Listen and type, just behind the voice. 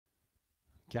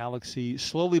Galaxy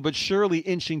slowly but surely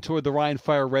inching toward the Rhein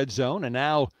Fire red zone, and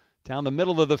now down the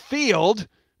middle of the field,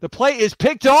 the play is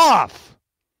picked off.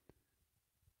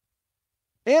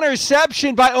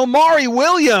 Interception by Omari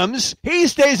Williams. He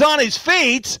stays on his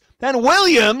feet, and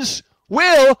Williams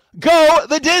will go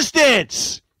the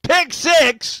distance. Pick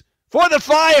six for the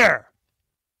Fire.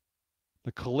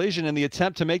 The collision in the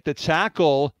attempt to make the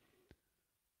tackle.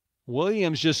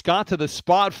 Williams just got to the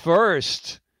spot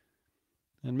first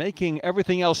and making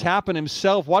everything else happen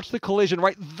himself. Watch the collision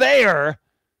right there.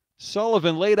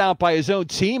 Sullivan laid out by his own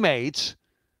teammates.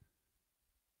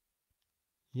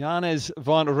 Jannes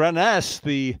von Rennes,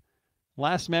 the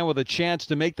last man with a chance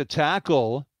to make the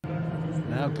tackle.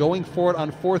 Now going for it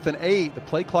on 4th and 8. The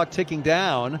play clock ticking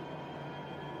down.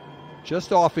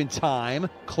 Just off in time.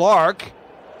 Clark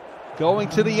going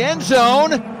to the end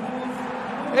zone.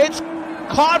 It's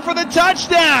caught for the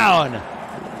touchdown.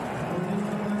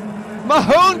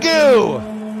 Mahungu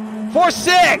for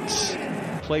 6.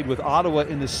 Played with Ottawa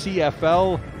in the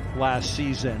CFL last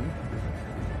season.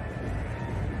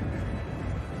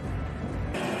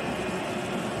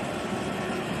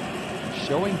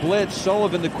 Showing blitz,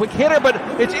 Sullivan the quick hitter, but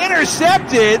it's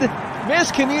intercepted.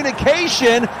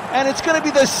 Miscommunication, and it's going to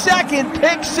be the second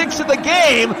pick six of the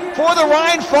game for the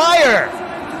Rhein Fire.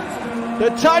 The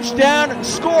touchdown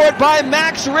scored by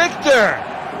Max Richter.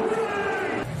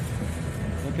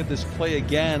 Look at this play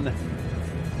again.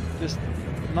 Just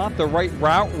not the right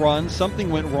route run. Something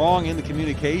went wrong in the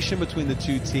communication between the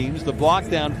two teams. The block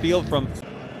downfield from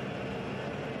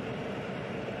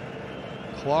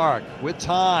Clark with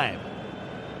time.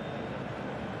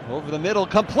 Over the middle,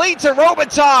 complete to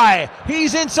Robitaille.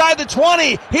 He's inside the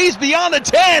 20. He's beyond the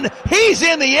 10. He's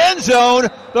in the end zone.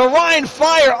 The Rhein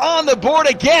Fire on the board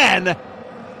again.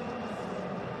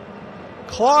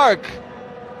 Clark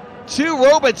to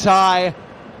Robitaille.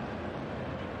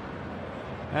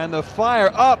 And the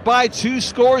Fire up by 2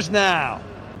 scores now.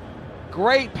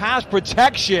 Great pass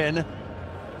protection.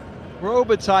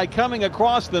 Robitaille coming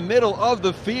across the middle of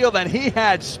the field, and he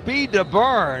had speed to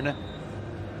burn.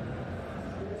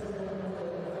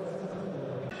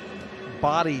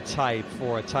 Body type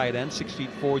for a tight end,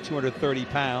 6'4", 230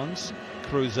 pounds.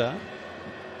 Cruza.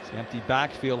 It's empty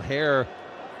backfield. Hare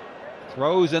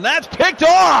throws, and that's picked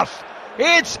off.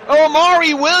 It's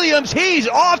Omari Williams. He's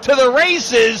off to the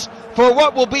races for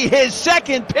what will be his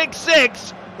second pick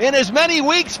six in as many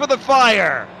weeks for the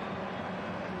Fire.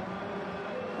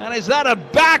 And is that a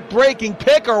back-breaking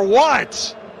pick or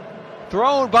what?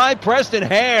 Thrown by Preston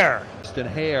Hare. Preston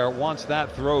Hare wants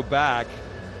that throw back.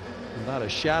 Without a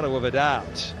shadow of a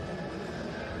doubt.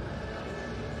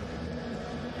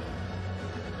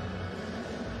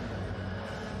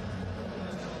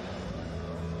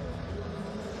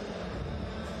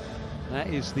 That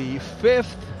is the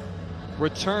 5th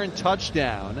return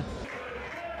touchdown.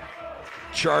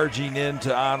 Charging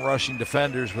into on-rushing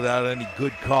defenders without any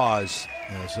good cause.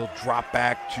 As he'll drop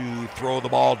back to throw the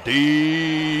ball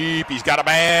deep. He's got a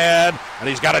man, and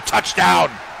he's got a touchdown.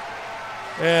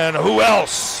 And who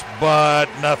else but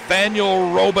Nathaniel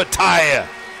Robitaille?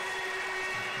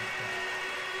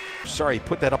 Sorry,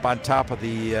 put that up on top of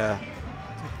the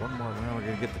one more round. We're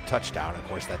going to get the touchdown. Of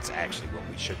course, that's actually what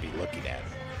we should be looking at.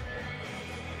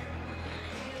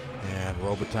 And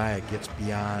Robitaille gets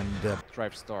beyond.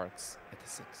 Drive starts at the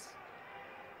 6.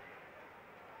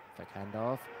 Fake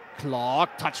handoff.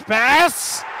 Clark, touch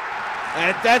pass.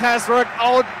 And that has worked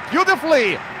out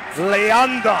beautifully.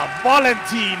 Leander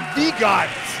Valentin Wiegand.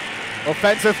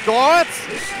 Offensive guard,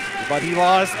 but he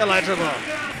was eligible.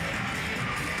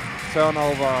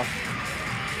 Turnover.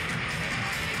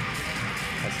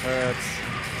 Has hurt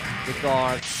the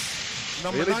guard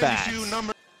really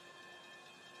bad.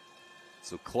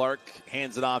 So Clark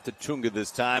hands it off to Tunga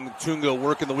this time. Tunga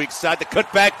working the weak side. The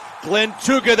cutback. Glenn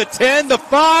Tunga, the 10, the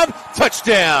 5.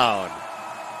 Touchdown.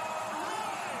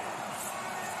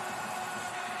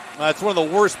 It's one of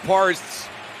the worst parts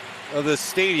of the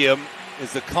stadium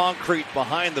is the concrete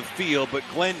behind the field, but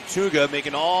Glenn Tunga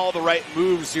making all the right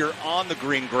moves here on the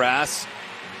green grass.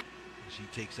 As he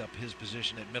takes up his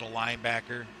position at middle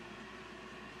linebacker.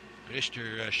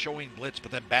 Richter showing blitz,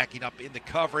 but then backing up in the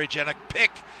coverage, and a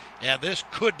pick. And this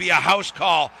could be a house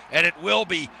call, and it will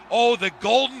be. Oh, the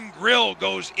Golden Grill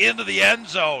goes into the end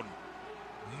zone.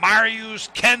 Marius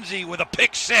Kenzie with a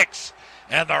pick six,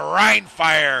 and the Rhein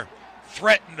Fire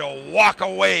threatened to walk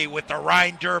away with the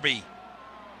Rhein Derby.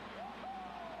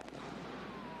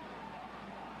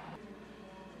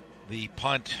 The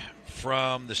punt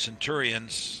from the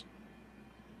Centurions.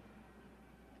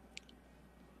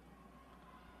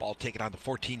 Ball taken on the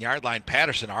 14-yard line.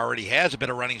 Patterson already has a bit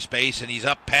of running space, and he's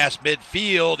up past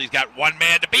midfield. He's got one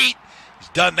man to beat. He's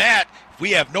done that. If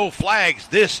we have no flags,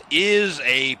 this is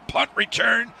a punt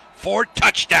return for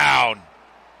touchdown.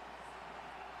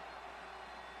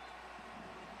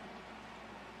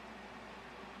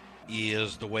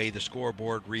 Is the way the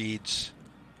scoreboard reads.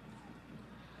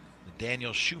 The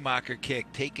Daniel Schumacher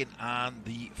kick taken on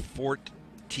the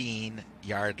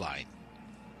 14-yard line.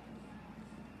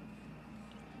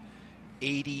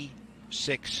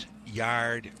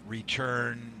 86-yard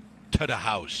return to the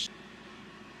house.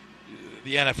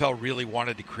 The NFL really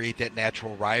wanted to create that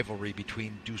natural rivalry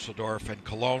between Dusseldorf and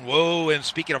Cologne. Whoa, and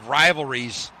speaking of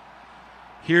rivalries,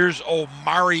 here's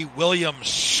Omari Williams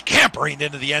scampering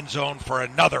into the end zone for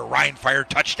another Rhein Fire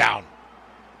touchdown.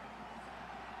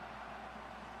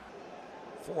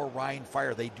 For Rhein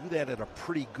Fire, they do that at a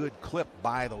pretty good clip,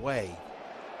 by the way.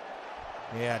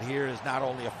 And here is not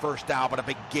only a first down, but a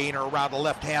big gainer around the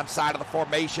left-hand side of the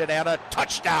formation and a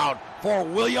touchdown for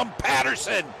William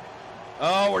Patterson.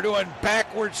 Oh, we're doing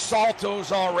backwards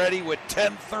saltos already with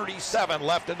 10:37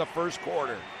 left in the first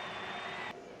quarter.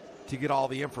 To get all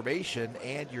the information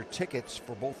and your tickets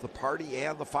for both the party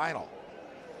and the final.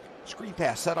 Screen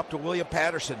pass set up to William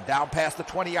Patterson, down past the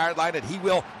 20-yard line, and he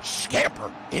will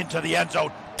scamper into the end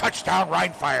zone. Touchdown,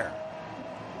 Rhein Fire.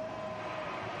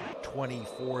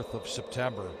 24th of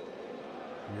September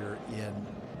here in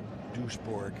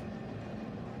Duisburg.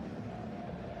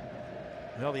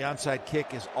 Well, the onside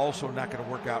kick is also not going to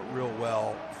work out real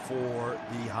well for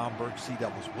the Hamburg Sea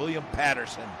Devils. William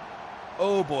Patterson.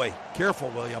 Oh boy, careful,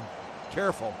 William.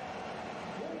 Careful.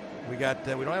 We don't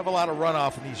have a lot of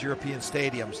runoff in these European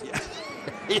stadiums.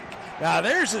 Now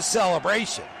there's a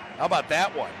celebration. How about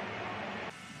that one?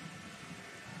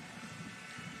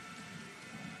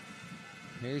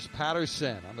 Here's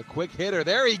Patterson on the quick hitter.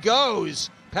 There he goes.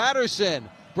 Patterson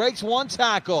breaks one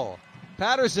tackle.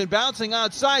 Patterson bouncing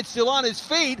outside, still on his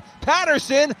feet.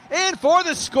 Patterson in for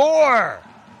the score.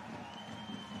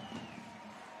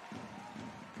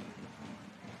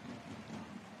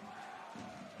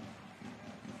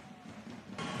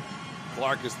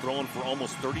 Clark has thrown for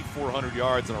almost 3,400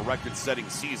 yards in a record-setting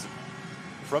season.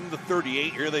 From the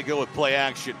 38, here they go with play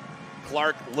action.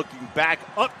 Clark looking back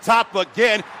up top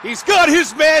again. He's got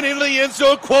his man into the end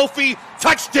zone. Quofi,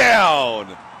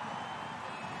 touchdown.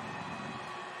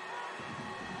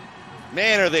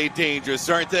 Man, are they dangerous,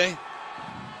 aren't they?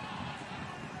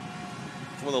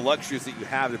 It's one of the luxuries that you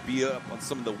have to be up on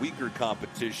some of the weaker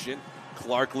competition.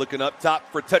 Clark looking up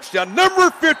top for touchdown.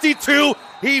 Number 52,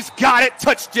 he's got it.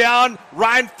 Touchdown,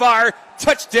 Rhein Fire.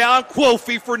 Touchdown,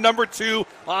 Quofi for number 2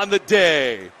 on the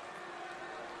day.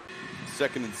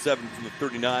 2nd and 7 from the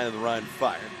 39 of the Rhein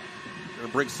Fire. Going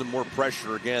to bring some more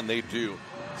pressure again. They do.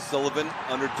 Sullivan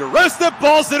under duress. That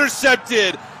ball's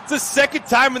intercepted. It's the second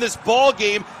time in this ball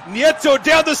game. Nieto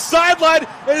down the sideline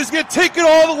and is going to take it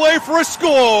all the way for a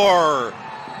score.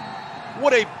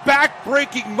 What a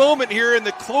back-breaking moment here in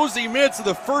the closing minutes of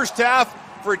the first half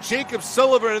for Jacob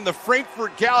Sullivan and the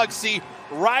Frankfurt Galaxy.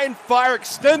 Rhein Fire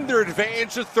extend their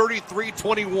advantage to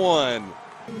 33-21.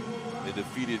 They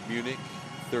defeated Munich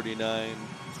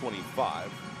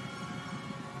 39-25.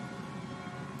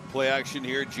 Play action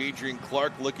here. Jadrian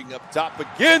Clark looking up top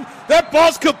again. That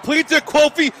ball's complete to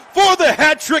Quofi for the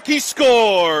hat trick. He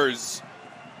scores.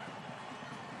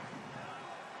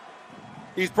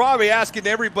 He's probably asking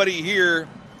everybody here,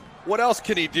 what else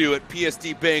can he do at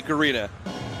PSD Bank Arena?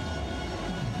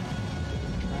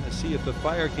 Trying to see if the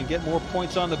Fire can get more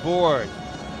points on the board.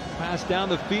 Pass down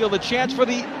the field, a chance for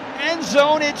the end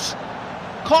zone. It's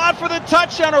caught for the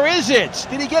touchdown, or is it?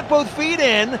 Did he get both feet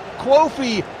in?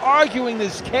 Quofi arguing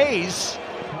this case.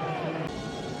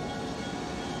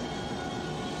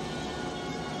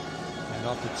 And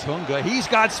off to Tunga. He's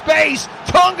got space.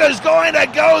 Tunga's going to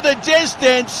go the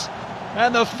distance.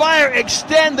 And the Fire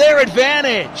extend their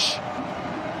advantage.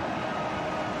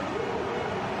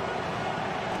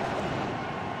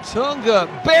 Tunga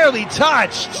barely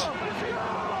touched.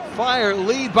 Fire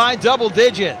lead by double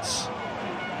digits.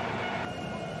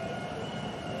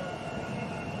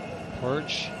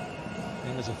 Perch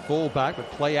in as a fullback,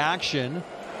 but play action.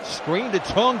 Screen to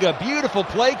Tunga. Beautiful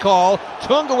play call.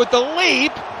 Tunga with the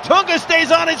leap. Tunga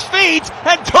stays on his feet,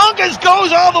 and Tunga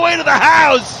goes all the way to the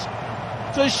house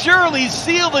to surely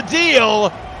seal the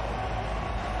deal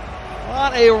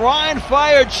on a Rhein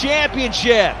Fire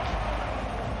championship.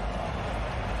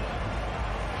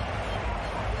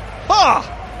 Huh!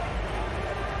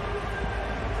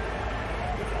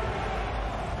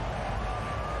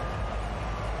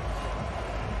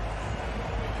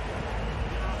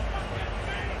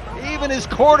 Even his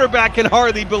quarterback can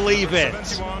hardly believe it.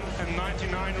 71 and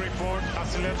 99 report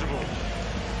as eligible.